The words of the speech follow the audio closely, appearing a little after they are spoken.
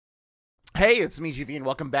Hey, it's me, GV, and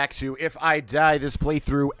welcome back to If I Die, This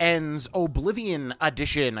Playthrough Ends Oblivion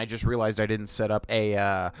Edition. I just realized I didn't set up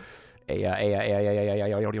a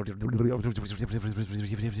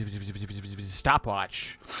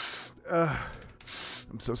stopwatch. I'm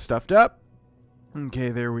so stuffed up. Okay,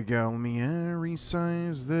 there we go. Let me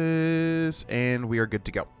resize this, and we are good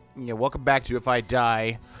to go. Yeah, welcome back to If I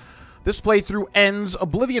Die, This Playthrough Ends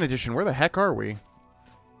Oblivion Edition. Where the heck are we?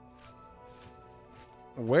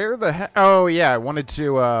 Where the heck? Oh, yeah, I wanted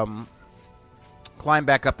to climb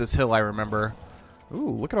back up this hill, I remember. Ooh,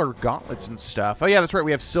 look at our gauntlets and stuff. Oh, yeah, that's right.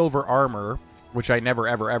 We have silver armor, which I never,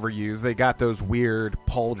 ever use. They got those weird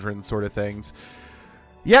pauldron sort of things.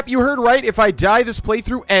 Yep, you heard right. If I die, this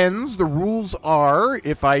playthrough ends. The rules are,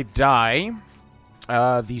 if I die,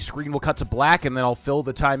 the screen will cut to black, and then I'll fill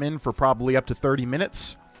the time in for probably up to 30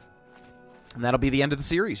 minutes. And that'll be the end of the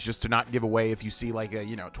series, just to not give away if you see, like, a,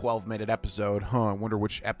 12-minute episode. Huh, I wonder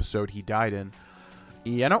which episode he died in.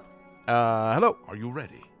 Hello. Are you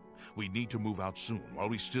ready? We need to move out soon, while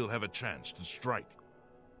we still have a chance to strike.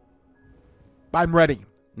 I'm ready.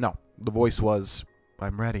 No, the voice was,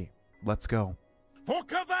 I'm ready. Let's go. For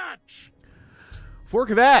Kvatch! For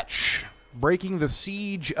Kvatch! Breaking the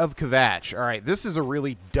siege of Kvatch. Alright, this is a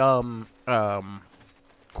really dumb,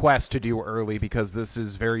 quest to do early because this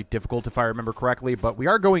is very difficult if I remember correctly, but we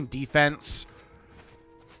are going defense.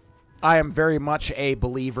 I am very much a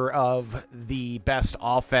believer of the best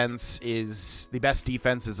defense is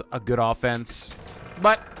a good offense,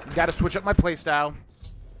 but gotta switch up my playstyle.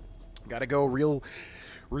 Gotta go real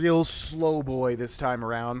slow boy this time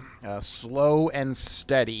around. Slow and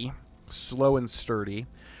steady, slow and sturdy.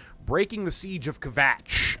 Breaking the siege of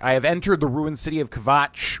Kvatch. I have entered the ruined city of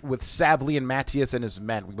Kvatch with Savli and Matthias and his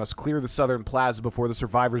men. We must clear the southern plaza before the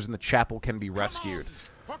survivors in the chapel can be rescued.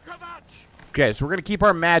 Okay, so we're going to keep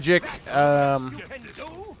our magic. That's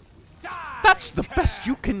the best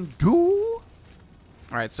you can do?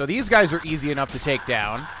 Alright, so these guys are easy enough to take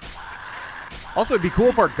down. Also, it'd be cool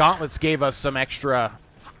if our gauntlets gave us some extra...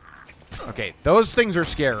 Okay, those things are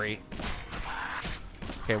scary.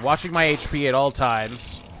 Okay, watching my HP at all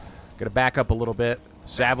times. Gonna back up a little bit.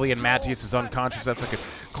 Savli and Matthias is unconscious. That's like a...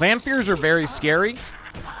 Clan fears are very scary.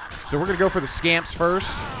 So we're gonna go for the scamps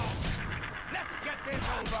first.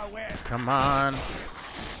 Come on.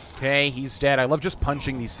 Okay, he's dead. I love just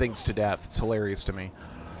punching these things to death. It's hilarious to me.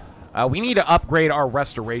 We need to upgrade our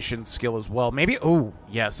restoration skill as well. Maybe... Oh,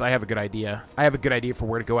 yes, I have a good idea. I have a good idea for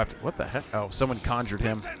where to go after... What the heck? Oh, someone conjured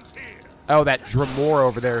him. Oh, that Dremor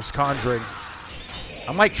over there is conjuring.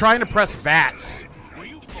 I'm, like, trying to press VATS.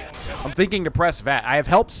 I'm thinking to press VAT. I have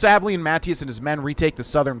helped Savli and Matthias and his men retake the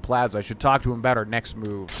southern plaza. I should talk to him about our next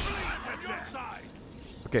move.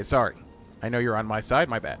 Okay, sorry. I know you're on my side.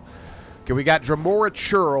 My bad. Okay, we got Dremora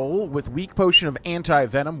Churl with weak potion of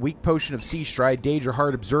anti-venom, weak potion of sea stride, danger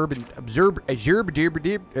heart, absorb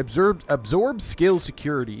skill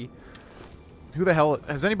security. Who the hell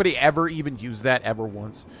has anybody ever even used that ever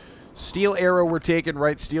once? Steel arrow we're taking,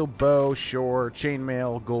 right? Steel bow, sure.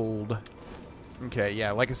 Chainmail, gold. Okay, yeah,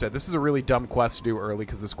 like I said, this is a really dumb quest to do early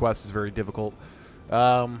because this quest is very difficult.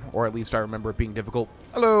 Or at least I remember it being difficult.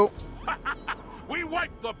 Hello. We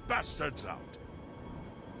wiped the bastards out.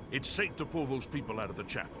 It's safe to pull those people out of the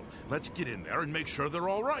chapel. Let's get in there and make sure they're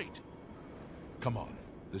all right. Come on.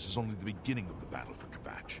 This is only the beginning of the battle for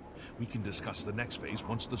Kvatch. We can discuss the next phase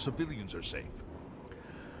once the civilians are safe.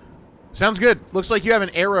 Sounds good. Looks like you have an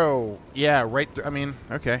arrow. Yeah, right I mean,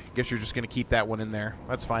 okay. Guess you're just going to keep that one in there.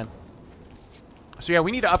 That's fine. So, yeah,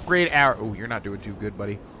 we need to upgrade our... Oh, you're not doing too good,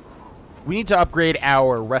 buddy. We need to upgrade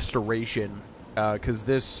our restoration. Because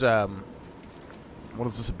this... what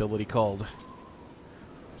is this ability called?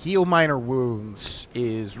 Heal minor wounds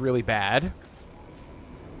is really bad.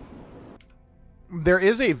 There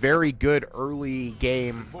is a very good early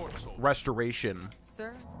game restoration.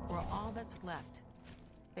 Sir, we're all that's left.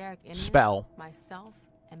 Barrack Indian, spell. Myself,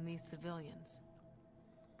 and these civilians.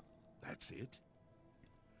 That's it?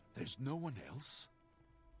 There's no one else?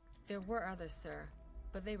 There were others, sir,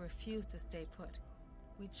 but they refused to stay put.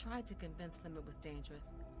 We tried to convince them it was dangerous,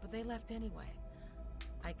 but they left anyway.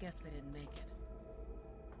 I guess they didn't make it.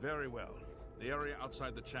 Very well. The area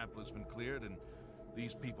outside the chapel has been cleared, and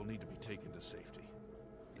these people need to be taken to safety.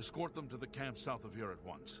 Escort them to the camp south of here at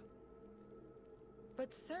once.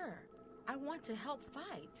 But, sir, I want to help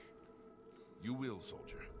fight. You will,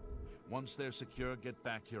 soldier. Once they're secure, get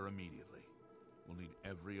back here immediately. We'll need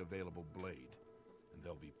every available blade, and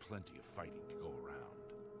there'll be plenty of fighting to go around.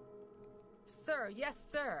 Sir, yes,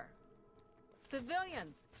 sir.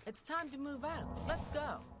 Civilians, it's time to move out. Let's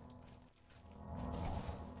go.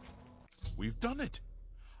 We've done it.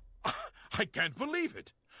 I can't believe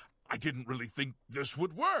it. I didn't really think this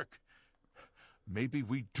would work. Maybe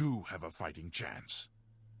we do have a fighting chance.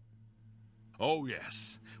 Oh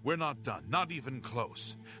yes, we're not done, not even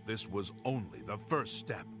close. This was only the first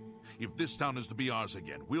step. If this town is to be ours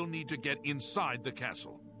again, we'll need to get inside the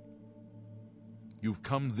castle. You've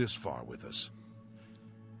come this far with us.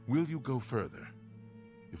 Will you go further?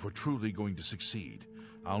 If we're truly going to succeed,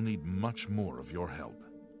 I'll need much more of your help.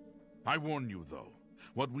 I warn you, though,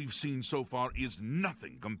 what we've seen so far is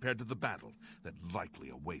nothing compared to the battle that likely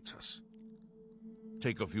awaits us.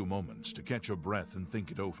 Take a few moments to catch your breath and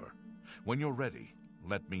think it over. When you're ready,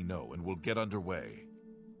 let me know and we'll get underway.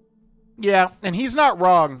 Yeah, and he's not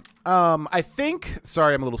wrong. I think...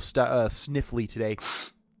 Sorry, I'm a little sniffly today.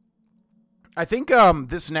 I think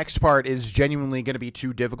this next part is genuinely going to be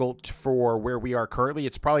too difficult for where we are currently.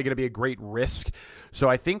 It's probably going to be a great risk. So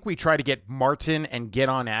I think we try to get Martin and get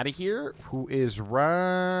on out of here, who is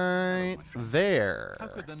right there.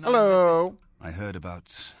 Hello. I heard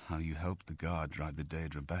about how you helped the guard drive the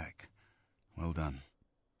Daedra back. Well done.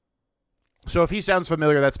 So if he sounds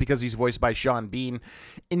familiar, that's because he's voiced by Sean Bean.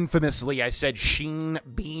 Infamously, I said Sheen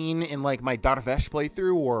Bean in like my Darvesh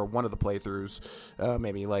playthrough or one of the playthroughs.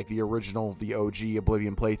 Maybe like the original, the OG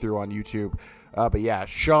Oblivion playthrough on YouTube. But yeah,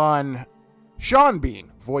 Sean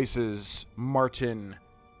Bean voices Martin,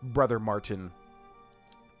 Brother Martin.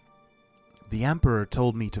 The Emperor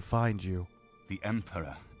told me to find you. The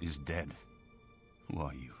Emperor is dead. Who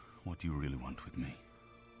are you? What do you really want with me?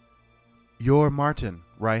 You're Martin,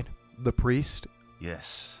 right? The priest?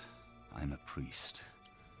 Yes, I'm a priest.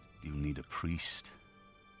 Do you need a priest?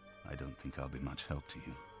 I don't think I'll be much help to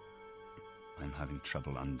you. I'm having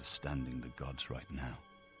trouble understanding the gods right now.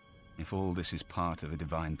 If all this is part of a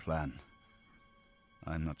divine plan,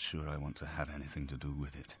 I'm not sure I want to have anything to do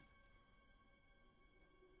with it.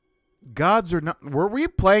 Gods are not... Were we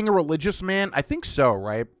playing a religious man? I think so,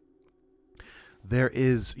 right? There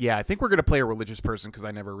is... Yeah, I think we're going to play a religious person because I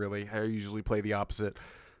usually play the opposite.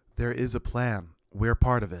 There is a plan. We're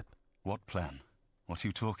part of it. What plan? What are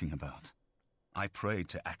you talking about? I prayed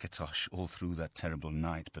to Akatosh all through that terrible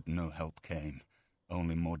night, but no help came.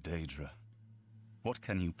 Only more Daedra. What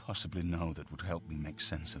can you possibly know that would help me make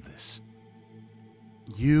sense of this?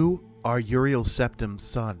 You are Uriel Septim's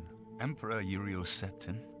son. Emperor Uriel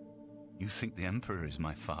Septim? You think the Emperor is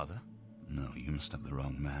my father? No, you must have the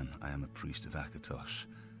wrong man. I am a priest of Akatosh.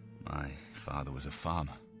 My father was a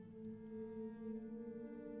farmer.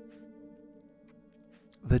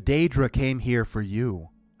 The Daedra came here for you.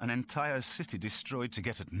 An entire city destroyed to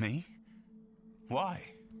get at me?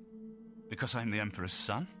 Why? Because I'm the Emperor's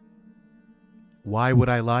son? Why would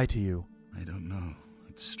I lie to you? I don't know.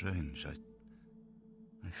 It's strange.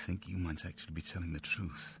 I think you might actually be telling the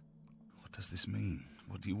truth. What does this mean?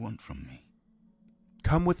 What do you want from me?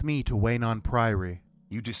 Come with me to Waynon Priory.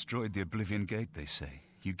 You destroyed the Oblivion Gate, they say.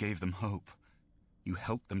 You gave them hope. You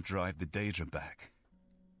helped them drive the Daedra back.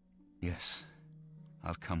 Yes.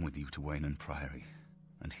 I'll come with you to Waynon Priory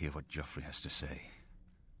and hear what Joffrey has to say.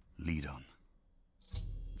 Lead on.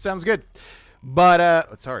 Sounds good.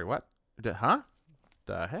 But, sorry, what? Huh?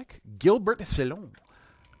 The heck? Gilbert Celon.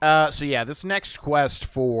 So yeah, this next quest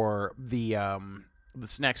for the,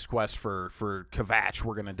 for Kvatch,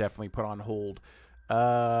 we're going to definitely put on hold.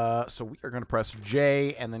 So we are going to press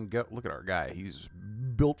J and then go. Look at our guy. He's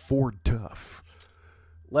built for tough.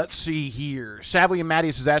 Let's see here. Savly and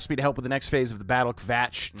Mattias has asked me to help with the next phase of the battle.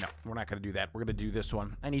 Kvatch. No, we're not going to do that. We're going to do this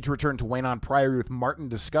one. I need to return to Waynon Priory with Martin,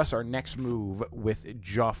 discuss our next move with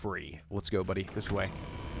Joffrey. Let's go, buddy. This way.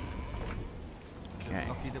 Okay.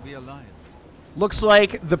 Lucky to be alive. Looks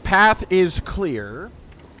like the path is clear,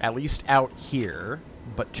 at least out here,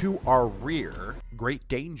 but to our rear, great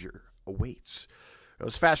danger awaits.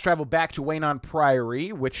 Let's fast travel back to Waynon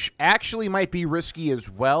Priory, which actually might be risky as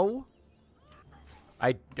well.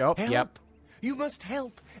 Help. Yep. You must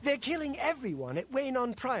help. They're killing everyone at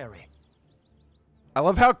Waynon Priory. I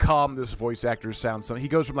love how calm this voice actor sounds. He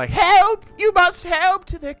goes from like, help! You must help!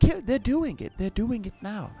 To they're doing it. They're doing it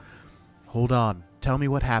now. Hold on. Tell me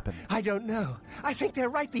what happened. I don't know. I think they're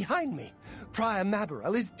right behind me. Prior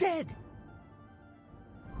Maborel is dead.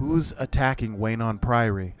 Who's attacking Waynon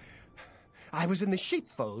Priory? I was in the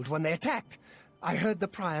sheepfold when they attacked. I heard the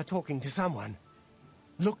prior talking to someone.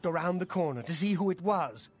 Looked around the corner to see who it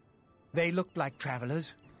was. They looked like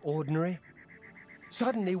travelers, ordinary.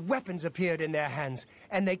 Suddenly, weapons appeared in their hands,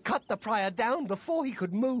 and they cut the prior down before he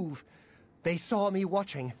could move. They saw me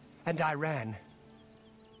watching, and I ran.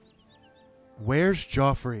 Where's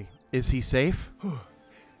Joffrey? Is he safe?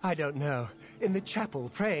 I don't know. In the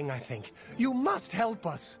chapel, praying, I think. You must help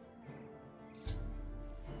us.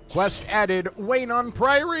 Quest added, Waynon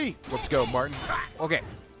Priory. Let's go, Martin. Okay.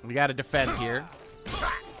 We got to defend here.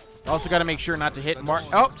 Also got to make sure not to hit Martin.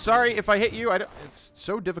 Oh, sorry if I hit you. It's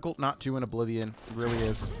so difficult not to in Oblivion. It really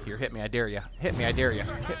is. Here, hit me. I dare you. Hit me. I dare you.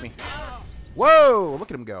 Hit me. Whoa!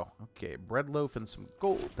 Look at him go. Okay, bread loaf and some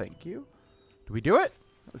gold. Thank you. Do we do it?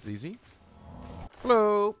 That's easy.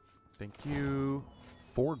 Hello. Thank you.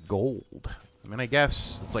 4 gold. I mean, I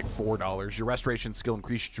guess it's like $4. Your restoration skill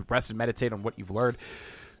increases you rest and meditate on what you've learned.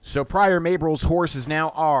 So Prior Mabrel's horse is now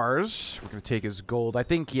ours. We're going to take his gold. I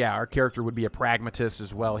think, yeah, our character would be a pragmatist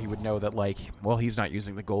as well. He would know that, like, well, he's not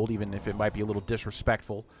using the gold, even if it might be a little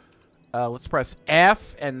disrespectful. Let's press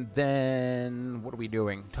F, and then what are we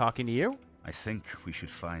doing? Talking to you? I think we should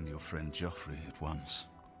find your friend Joffrey at once.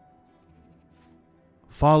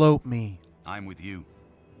 Follow me. I'm with you.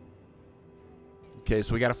 Okay,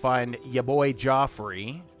 so we got to find ya boy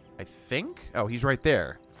Joffrey, I think. Oh, he's right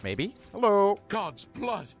there. Maybe. Hello. God's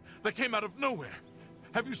blood! That came out of nowhere!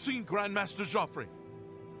 Have you seen Grandmaster Joffrey?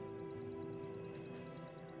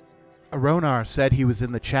 Aronar said he was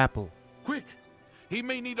in the chapel. Quick! He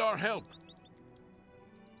may need our help.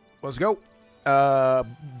 Let's go.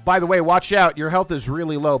 By the way, watch out. Your health is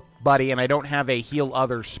really low, buddy, and I don't have a heal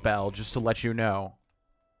others spell, just to let you know.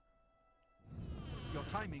 Your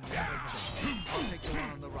timing is I'll take the one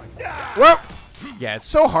on the right. Whoa! Yeah, it's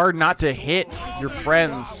so hard not to hit your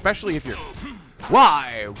friends, especially if you're...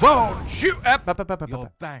 Why won't you...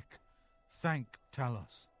 You're back. Thank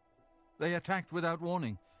Talos. They attacked without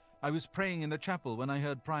warning. I was praying in the chapel when I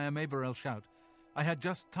heard Prior Maberel shout. I had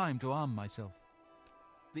just time to arm myself.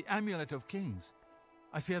 The Amulet of Kings.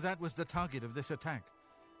 I fear that was the target of this attack.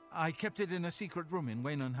 I kept it in a secret room in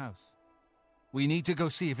Waynon House. We need to go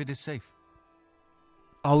see if it is safe.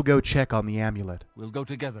 I'll go check on the amulet. We'll go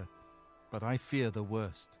together, but I fear the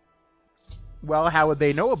worst. Well, how would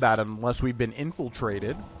they know about it unless we've been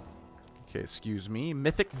infiltrated? Okay, excuse me.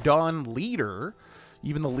 Mythic Dawn Leader.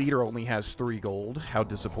 Even the leader only has 3 gold. How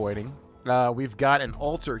disappointing. We've got an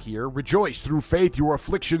altar here. Rejoice, through faith your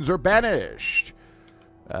afflictions are banished.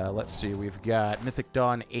 Let's see. We've got Mythic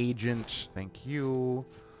Dawn Agent. Thank you.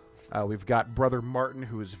 We've got Brother Martin,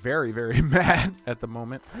 who is very, very mad at the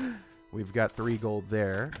moment. We've got 3 gold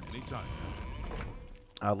there. Anytime.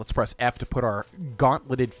 Let's press F to put our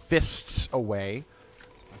gauntleted fists away.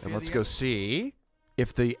 And let's go see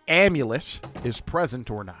if the amulet is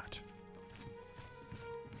present or not.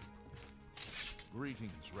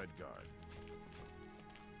 Greetings, Redguard.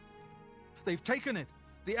 They've taken it.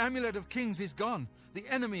 The Amulet of Kings is gone. The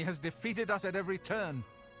enemy has defeated us at every turn.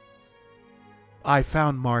 I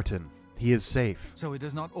found Martin. He is safe. So it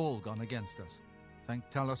has not all gone against us. Thank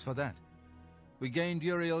Talos for that. We gained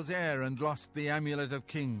Uriel's heir and lost the Amulet of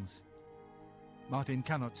Kings. Martin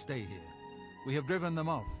cannot stay here. We have driven them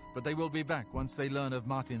off, but they will be back once they learn of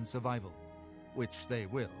Martin's survival. Which they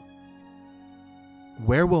will.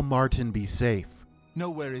 Where will Martin be safe?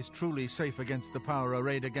 Nowhere is truly safe against the power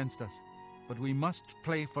arrayed against us. But we must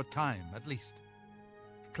play for time, at least.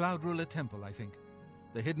 Cloud Ruler Temple, I think.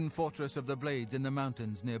 The hidden fortress of the Blades in the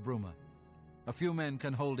mountains near Bruma. A few men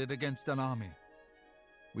can hold it against an army.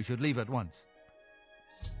 We should leave at once.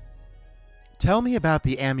 Tell me about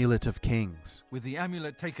the Amulet of Kings. With the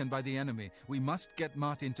amulet taken by the enemy, we must get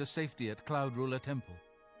Martin to safety at Cloud Ruler Temple.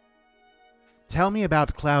 Tell me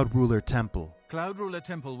about Cloud Ruler Temple. Cloud Ruler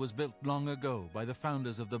Temple was built long ago by the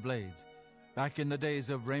founders of the Blades, back in the days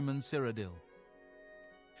of Raymond Cyrodiil.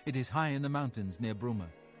 It is high in the mountains near Bruma.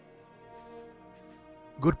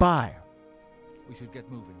 Goodbye. We should get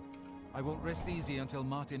moving. I won't rest easy until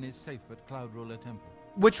Martin is safe at Cloud Ruler Temple.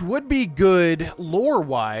 Which would be good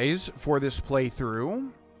lore-wise for this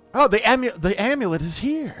playthrough. Oh, the amulet is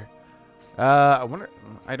here. I wonder.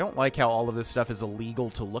 I don't like how all of this stuff is illegal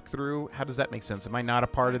to look through. How does that make sense? Am I not a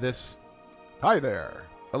part of this? Hi there.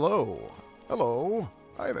 Hello. Hello.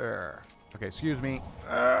 Hi there. Okay, excuse me.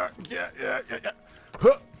 Yeah.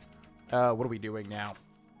 Huh. What are we doing now?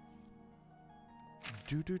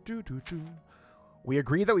 We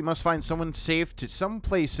agree that we must find some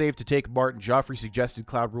place safe to take Martin. Joffrey suggested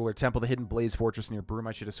Cloud Ruler Temple, the hidden Blaze Fortress near Broom.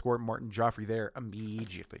 I should escort Martin Joffrey there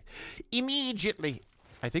immediately. Immediately.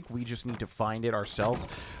 I think we just need to find it ourselves.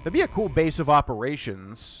 That'd be a cool base of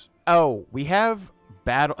operations. Oh, we have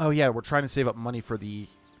battle. Oh, yeah, we're trying to save up money for the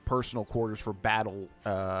personal quarters for battle.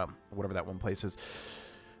 Whatever that one place is.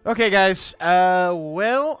 Okay, guys.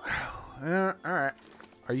 Well, all right.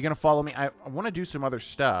 Are you going to follow me? I want to do some other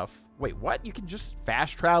stuff. Wait, what? You can just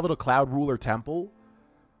fast travel to Cloud Ruler Temple?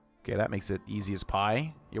 Okay, that makes it easy as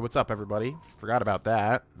pie. Yeah, what's up, everybody? Forgot about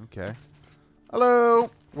that. Okay. Hello.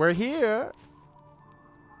 We're here.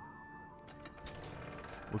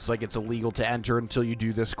 Looks like it's illegal to enter until you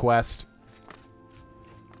do this quest.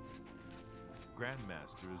 Grandmaster.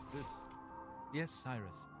 Master, is this... Yes,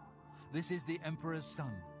 Cyrus. This is the Emperor's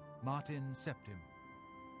son, Martin Septim.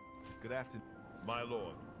 Good afternoon. My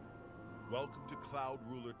lord, welcome to Cloud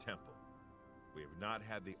Ruler Temple. We have not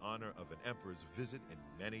had the honor of an emperor's visit in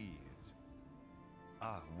many years.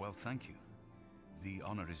 Ah, well, thank you. The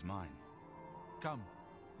honor is mine. Come.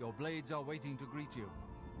 Your blades are waiting to greet you.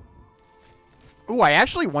 Ooh, I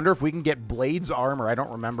actually wonder if we can get Blades armor. I don't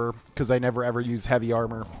remember, because I never ever use heavy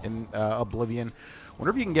armor in Oblivion. Wonder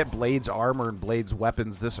if you can get Blades armor and Blades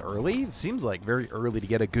weapons this early. It seems like very early to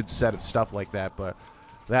get a good set of stuff like that, but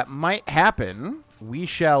that might happen. We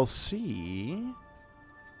shall see.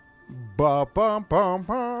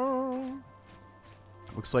 Ba-bum-bum-bum.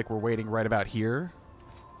 Looks like we're waiting right about here.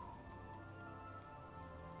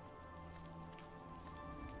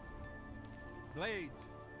 Blades,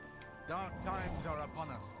 dark times are upon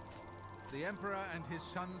us. The Emperor and his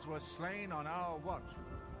sons were slain on our watch.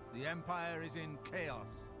 The Empire is in chaos.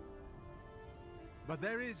 But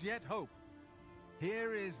there is yet hope.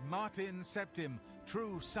 Here is Martin Septim,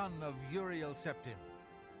 true son of Uriel Septim.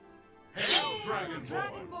 Hail,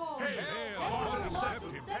 Dragonborn! Hail, Martin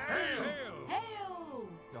Septim! Hail!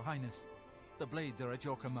 Your Highness, the blades are at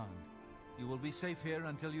your command. You will be safe here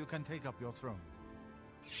until you can take up your throne.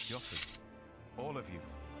 Joffrey, all of you.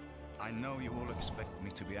 I know you all expect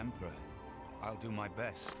me to be Emperor. I'll do my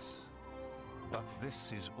best. But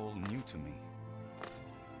this is all new to me.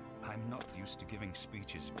 I'm not used to giving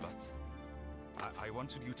speeches, but I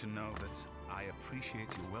wanted you to know that I appreciate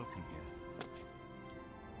your welcome here.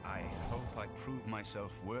 I hope I prove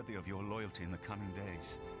myself worthy of your loyalty in the coming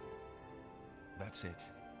days. That's it.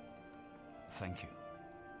 Thank you.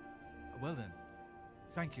 Well then,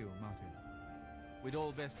 thank you, Martin. We'd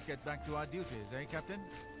all best get back to our duties, eh, Captain?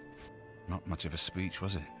 Not much of a speech,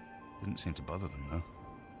 was it? Didn't seem to bother them, though.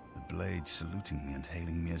 The blades saluting me and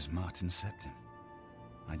hailing me as Martin Septim.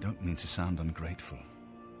 I don't mean to sound ungrateful.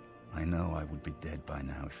 I know I would be dead by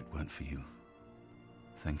now if it weren't for you.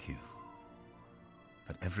 Thank you.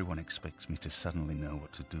 But everyone expects me to suddenly know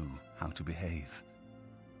what to do, how to behave.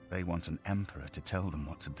 They want an emperor to tell them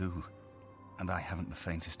what to do, and I haven't the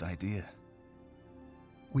faintest idea.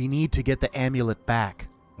 We need to get the amulet back.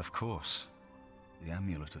 Of course. The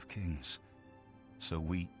Amulet of Kings. So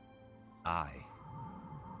I,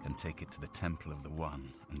 can take it to the Temple of the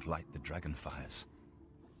One and light the dragon fires.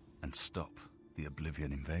 And stop the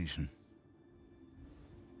Oblivion invasion.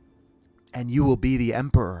 And you will be the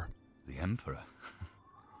Emperor. The Emperor?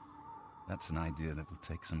 That's an idea that will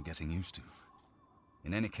take some getting used to.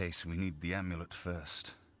 In any case, we need the amulet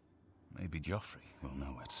first. Maybe Joffrey will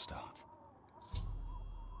know where to start.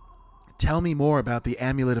 Tell me more about the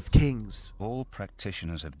Amulet of Kings. All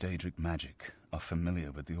practitioners of Daedric magic are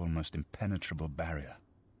familiar with the almost impenetrable barrier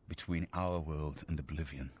between our world and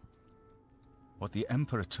Oblivion. What the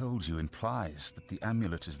Emperor told you implies that the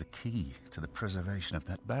amulet is the key to the preservation of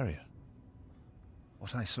that barrier.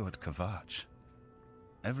 What I saw at Kvatch.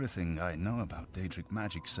 Everything I know about Daedric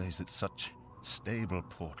magic says that such stable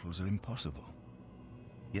portals are impossible.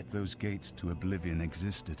 Yet those gates to Oblivion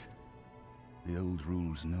existed. The old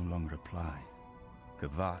rules no longer apply.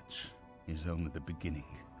 Kvatch is only the beginning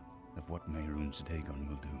of what Mehrunes Dagon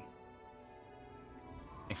will do.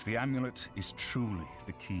 If the amulet is truly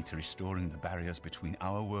the key to restoring the barriers between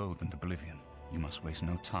our world and Oblivion, you must waste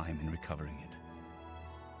no time in recovering it.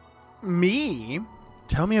 Me?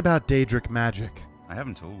 Tell me about Daedric magic. I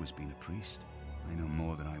haven't always been a priest. I know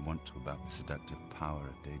more than I want to about the seductive power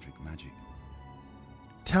of Daedric magic.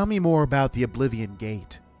 Tell me more about the Oblivion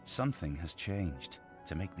Gate. Something has changed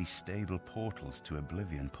to make these stable portals to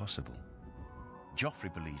Oblivion possible.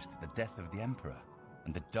 Joffrey believes that the death of the Emperor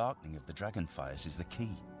and the darkening of the Dragonfires is the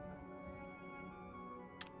key.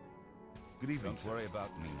 Good evening, Don't worry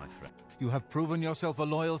about me, my friend. You have proven yourself a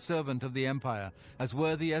loyal servant of the Empire, as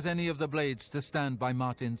worthy as any of the Blades to stand by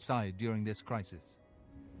Martin's side during this crisis.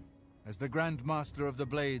 As the Grand Master of the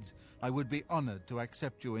Blades, I would be honored to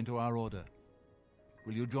accept you into our order.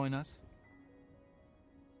 Will you join us?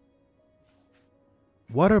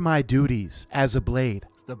 What are my duties as a blade?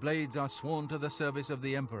 The Blades are sworn to the service of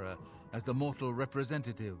the Emperor as the mortal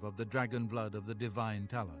representative of the dragon blood of the divine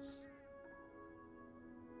Talos.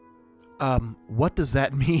 What does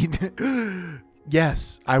that mean?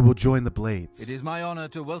 Yes, I will join the Blades. It is my honor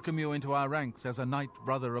to welcome you into our ranks as a Knight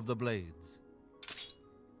Brother of the Blades.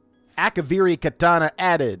 Akaviri katana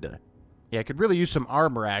added. Yeah, I could really use some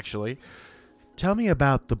armor, actually. Tell me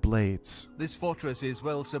about the Blades. This fortress is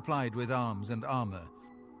well supplied with arms and armor.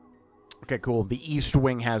 Okay, cool. The East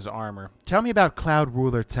Wing has armor. Tell me about Cloud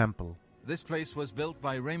Ruler Temple. This place was built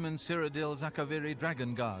by Raymond Cyrodiil's Akaviri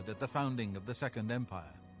Dragon Guard at the founding of the Second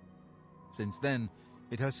Empire. Since then,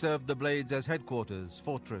 It has served the Blades as headquarters,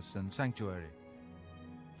 fortress, and sanctuary.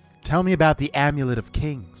 Tell me about the Amulet of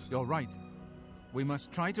Kings. You're right. We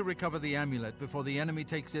must try to recover the amulet before the enemy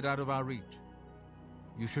takes it out of our reach.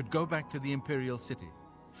 You should go back to the Imperial City.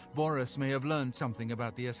 Boris may have learned something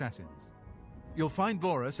about the assassins. You'll find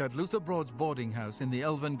Boris at Luther Broad's boarding house in the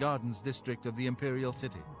Elven Gardens district of the Imperial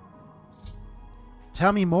City.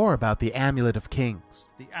 Tell me more about the Amulet of Kings.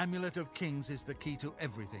 The Amulet of Kings is the key to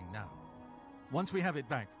everything now. Once we have it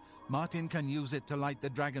back, Martin can use it to light the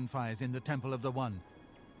dragonfires in the Temple of the One.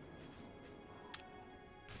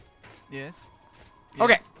 Yes?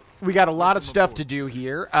 Okay, we got a lot of stuff to do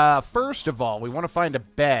here. First of all, we want to find a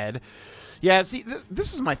bed. Yeah, see,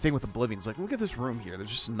 this is my thing with Oblivion. It's like, look at this room here. There's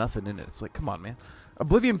just nothing in it. It's like, come on, man.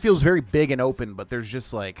 Oblivion feels very big and open, but there's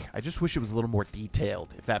just like, I just wish it was a little more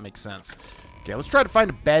detailed, if that makes sense. Okay, let's try to find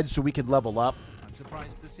a bed so we can level up. I'm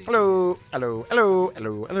surprised to see Hello, hello, hello,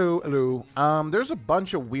 hello, hello, hello. There's a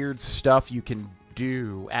bunch of weird stuff you can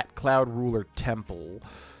do at Cloud Ruler Temple.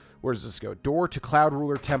 Where does this go? Door to Cloud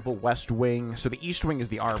Ruler Temple, West Wing. So the East Wing is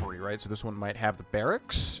the Armory, right? So this one might have the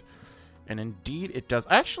barracks. And indeed it does.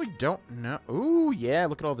 I actually don't know. Ooh, yeah,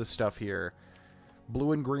 look at all this stuff here.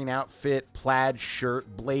 Blue and green outfit, plaid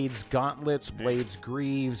shirt, Blades gauntlets, Blades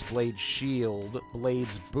greaves, Blades shield,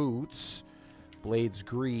 Blades boots, Blades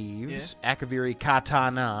greaves, Yes. Akaviri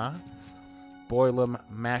katana, boil 'em,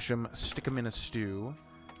 mash 'em, stick 'em in a stew.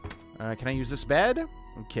 Can I use this bed?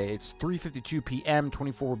 Okay, it's 3:52 p.m.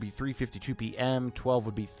 24 would be 3:52 p.m. 12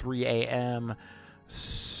 would be 3 a.m.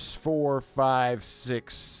 4, 5,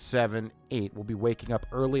 6, 7, 8. We'll be waking up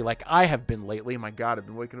early like I have been lately. My God, I've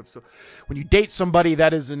been waking up so... When you date somebody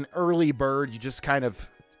that is an early bird, you just kind of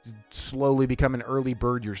slowly become an early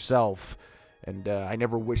bird yourself. And I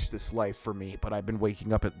never wished this life for me, but I've been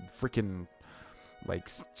waking up at freaking... like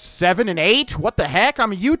 7 and 8? What the heck?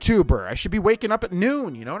 I'm a YouTuber. I should be waking up at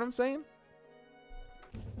noon. You know what I'm saying?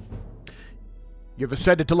 You've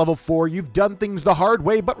ascended to level 4. You've done things the hard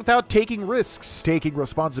way, but without taking risks, taking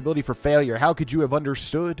responsibility for failure. How could you have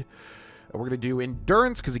understood? We're going to do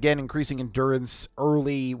endurance, because again, increasing endurance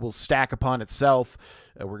early will stack upon itself.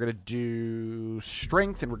 We're going to do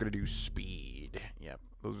strength, and we're going to do speed. Yep,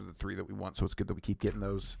 those are the 3 that we want, so it's good that we keep getting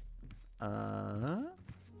those.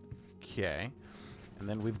 Okay. And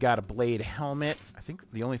then we've got a blade helmet. I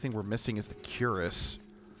think the only thing we're missing is the cuirass.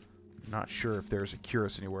 Not sure if there's a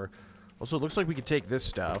cuirass anywhere. Also, it looks like we could take this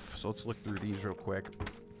stuff, so let's look through these real quick.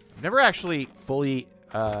 I've never actually fully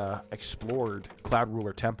explored Cloud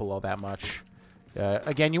Ruler Temple all that much.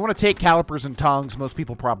 Again, you want to take calipers and tongs. Most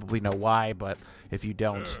people probably know why, but if you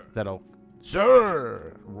don't, that'll...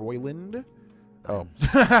 Sir! Royland? Oh.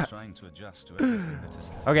 Trying to adjust to everything that has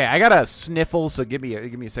happened. Okay, I got a sniffle, so give me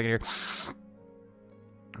a second here.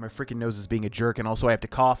 My freaking nose is being a jerk, and also I have to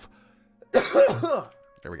cough.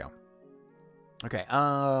 There we go. Okay,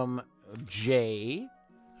 J.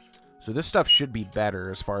 So this stuff should be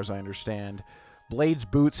better, as far as I understand. Blades,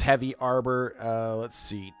 boots, heavy armor. Let's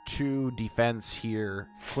see. 2 defense here.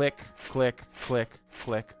 Click, click, click,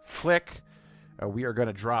 click, click. We are going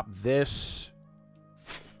to drop this.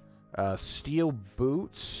 Steel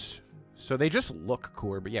boots. So they just look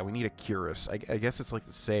cooler, but yeah, we need a cuirass. I guess it's like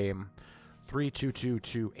the same.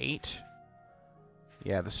 32228.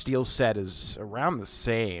 Yeah, the steel set is around the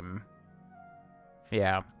same.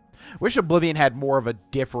 Yeah. Wish Oblivion had more of a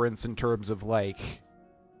difference in terms of, like...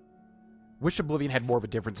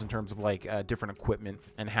 different equipment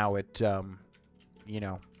and how it, you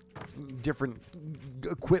know, different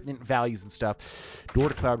equipment values and stuff. Door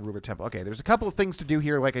to Cloud Ruler Temple. Okay, there's a couple of things to do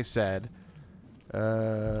here, like I said.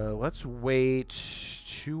 Let's wait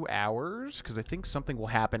 2 hours, because I think something will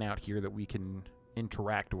happen out here that we can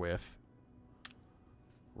interact with.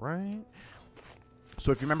 Right?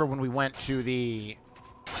 So if you remember when we went to the...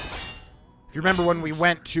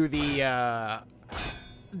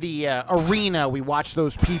 arena, we watched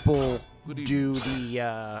those people do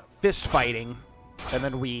the fist fighting, and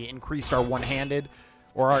then we increased our one-handed,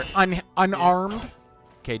 or our unarmed.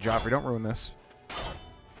 Okay, Joffrey, don't ruin this.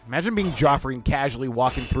 Imagine being Joffrey and casually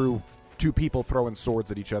walking through 2 people throwing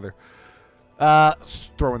swords at each other.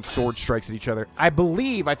 Throwing sword strikes at each other. I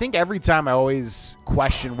think every time I always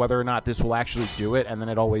question whether or not this will actually do it, and then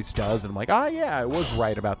it always does, and I'm like, oh yeah, I was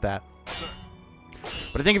right about that.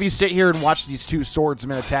 But I think if you sit here and watch these 2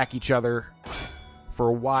 swordsmen attack each other for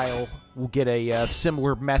a while, we'll get a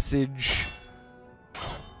similar message.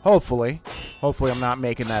 Hopefully. Hopefully I'm not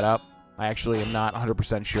making that up. I actually am not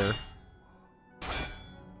 100% sure.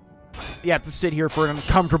 You have to sit here for an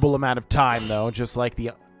uncomfortable amount of time, though, just like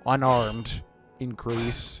the unarmed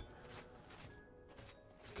increase.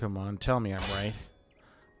 Come on, tell me I'm right.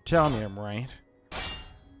 Tell me I'm right.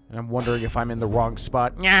 And I'm wondering if I'm in the wrong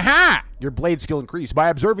spot. Yaha! Your blade skill increased. By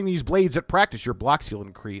observing these blades at practice, your block skill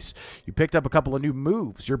increased. You picked up a couple of new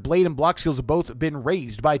moves. Your blade and block skills have both been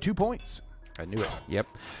raised by 2 points. I knew it. Yep.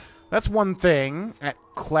 That's one thing at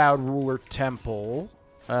Cloud Ruler Temple.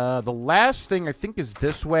 The last thing I think is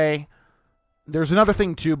this way. There's another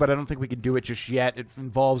thing too, but I don't think we can do it just yet. It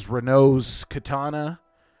involves Renault's katana.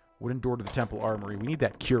 Wooden door to the temple armory. We need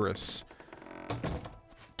that cuirass.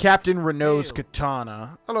 Captain Renault's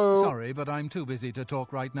katana. Hello. Sorry, but I'm too busy to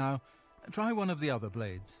talk right now. Try one of the other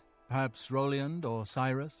blades. Perhaps Roland or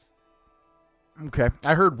Cyrus? Okay.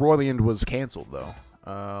 I heard Roland was canceled, though.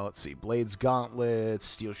 Let's see. Blades, gauntlets,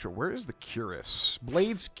 steel shield. Where is the cuirass?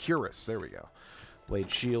 Blades, cuirass. There we go. Blade,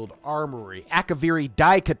 shield, armory. Akaviri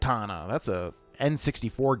Daikatana. That's a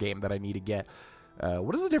N64 game that I need to get.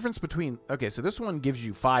 What is the difference between... Okay, so this one gives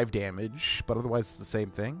you 5 damage, but otherwise it's the same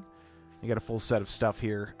thing. You got a full set of stuff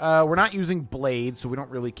here. We're not using blades, so we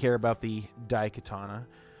don't really care about the Daikatana.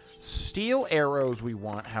 Steel arrows we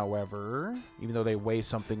want, however, even though they weigh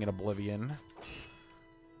something in Oblivion.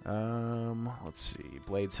 Let's see.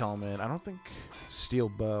 Blades, helmet. I don't think steel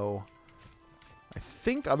bow. I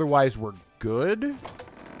think otherwise we're good.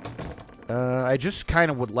 I just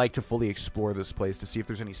kind of would like to fully explore this place to see if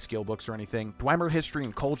there's any skill books or anything. Dwemer history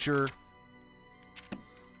and culture.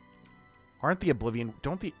 Aren't the Oblivion...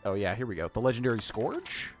 Don't the... Oh, yeah, here we go. The Legendary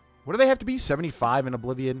Scourge? What do they have to be? 75 in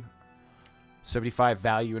Oblivion? 75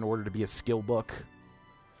 value in order to be a skill book.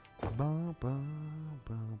 Yo,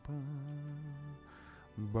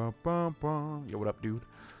 what up, dude?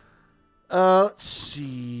 Let's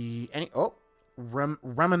see. Any... Oh,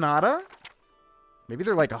 Ramanada? Maybe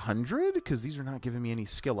they're like 100? Because these are not giving me any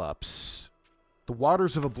skill ups. The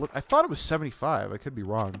Waters of Oblivion... I thought it was 75. I could be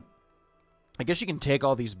wrong. I guess you can take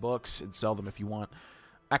all these books and sell them if you want.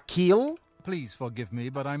 Akil? Please forgive me,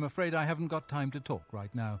 but I'm afraid I haven't got time to talk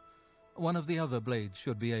right now. One of the other blades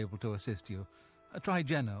should be able to assist you. Try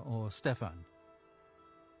Jenna or Stefan.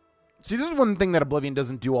 See, this is one thing that Oblivion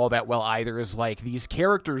doesn't do all that well either, is like these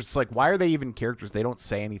characters, it's like, why are they even characters? They don't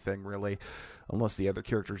say anything really, unless the other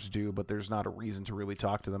characters do, but there's not a reason to really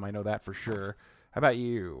talk to them. I know that for sure. How about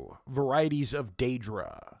you? Varieties of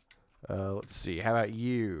Daedra. Let's see. How about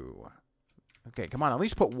you? Okay, come on. At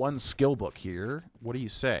least put one skill book here. What do you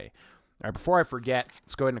say? All right, before I forget,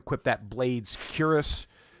 let's go ahead and equip that Blades Cuirass.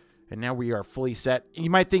 And now we are fully set.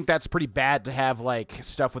 You might think that's pretty bad to have, like,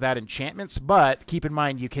 stuff without enchantments, but keep in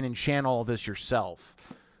mind you can enchant all of this yourself,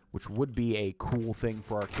 which would be a cool thing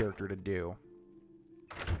for our character to do.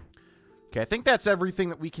 Okay, I think that's everything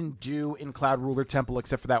that we can do in Cloud Ruler Temple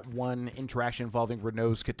except for that one interaction involving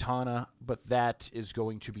Renault's katana, but that is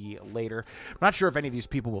going to be later. I'm not sure if any of these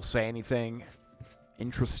people will say anything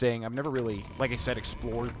interesting. I've never really, like I said,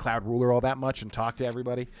 explored Cloud Ruler all that much and talked to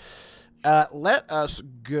everybody. Let us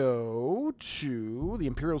go to the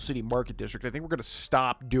Imperial City Market District. I think we're going to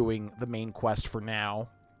stop doing the main quest for now.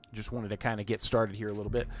 Just wanted to kind of get started here a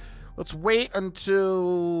little bit. Let's wait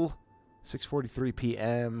until 6:43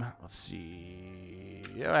 p.m. Let's see.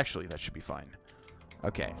 Yeah, actually, that should be fine.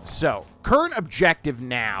 Okay, so current objective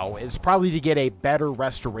now is probably to get a better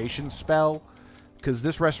restoration spell, because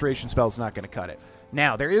this restoration spell is not going to cut it.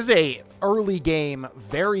 Now, there is a early game,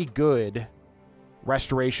 very good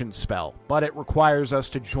restoration spell, but it requires us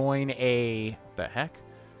to join a... The heck?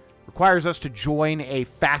 Requires us to join a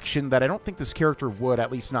faction that I don't think this character would,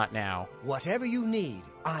 at least not now. Whatever you need,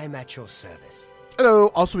 I'm at your service. Hello.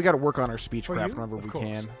 Also, we got to work on our speechcraft whenever Of we course.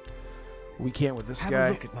 can. We can't with this Have guy.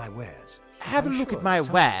 a look at my wares. Have I'm a look sure at my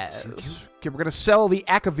something wares. will suit you. Okay, we're going to sell the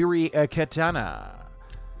Akaviri Katana.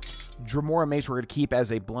 Dremora Mace we're going to keep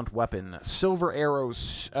as a blunt weapon. Silver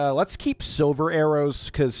arrows. Let's keep silver arrows,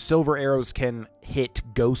 because silver arrows can hit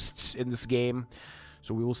ghosts in this game.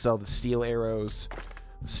 So we will sell the steel arrows,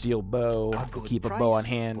 the steel bow, keep a bow on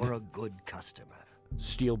hand. For a good customer.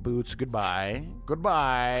 Steel boots, goodbye.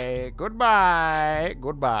 Goodbye. Goodbye.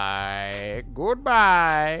 Goodbye.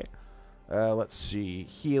 Goodbye. Let's see.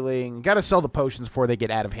 Healing. Gotta sell the potions before they get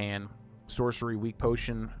out of hand. Sorcery, weak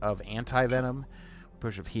potion of anti-venom.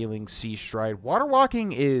 Push of healing, sea stride. Water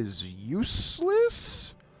walking is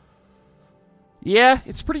useless? Yeah,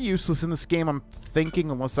 it's pretty useless in this game, I'm thinking,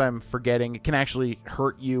 unless I'm forgetting. It can actually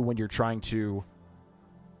hurt you when you're trying to...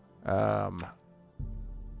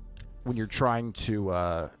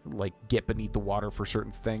 like, get beneath the water for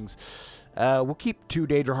certain things. We'll keep 2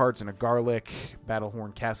 Daedra Hearts and a Garlic.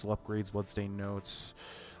 Battlehorn Castle upgrades, Bloodstained Notes.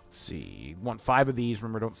 Let's see. Want 5 of these.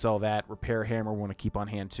 Remember, don't sell that. Repair Hammer, want to keep on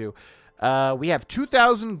hand, too. We have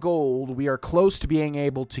 2,000 gold. We are close to being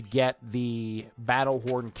able to get the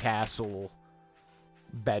Battlehorn Castle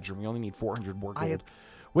bedroom. We only need 400 more gold.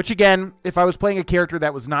 Which, again, if I was playing a character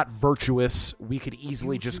that was not virtuous, we could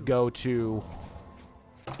easily just go to...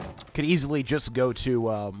 the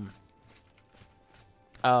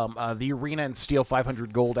arena and steal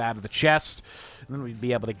 500 gold out of the chest. And then we'd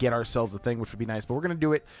be able to get ourselves a thing, which would be nice. But we're going to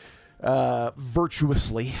do it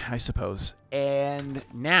virtuously, I suppose. And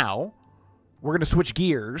now... we're going to switch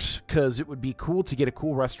gears, because it would be cool to get a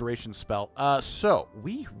cool restoration spell. So,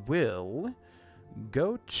 we will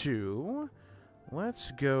go to...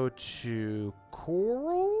 let's go to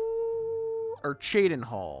Coral or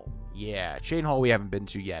Cheydinhall. Yeah, Cheydinhall we haven't been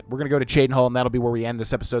to yet. We're going to go to Cheydinhall, and that'll be where we end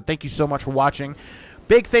this episode. Thank you so much for watching.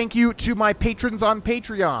 Big thank you to my patrons on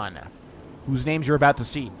Patreon, whose names you're about to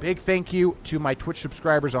see. Big thank you to my Twitch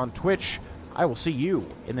subscribers on Twitch. I will see you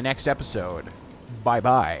in the next episode.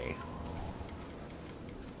 Bye-bye.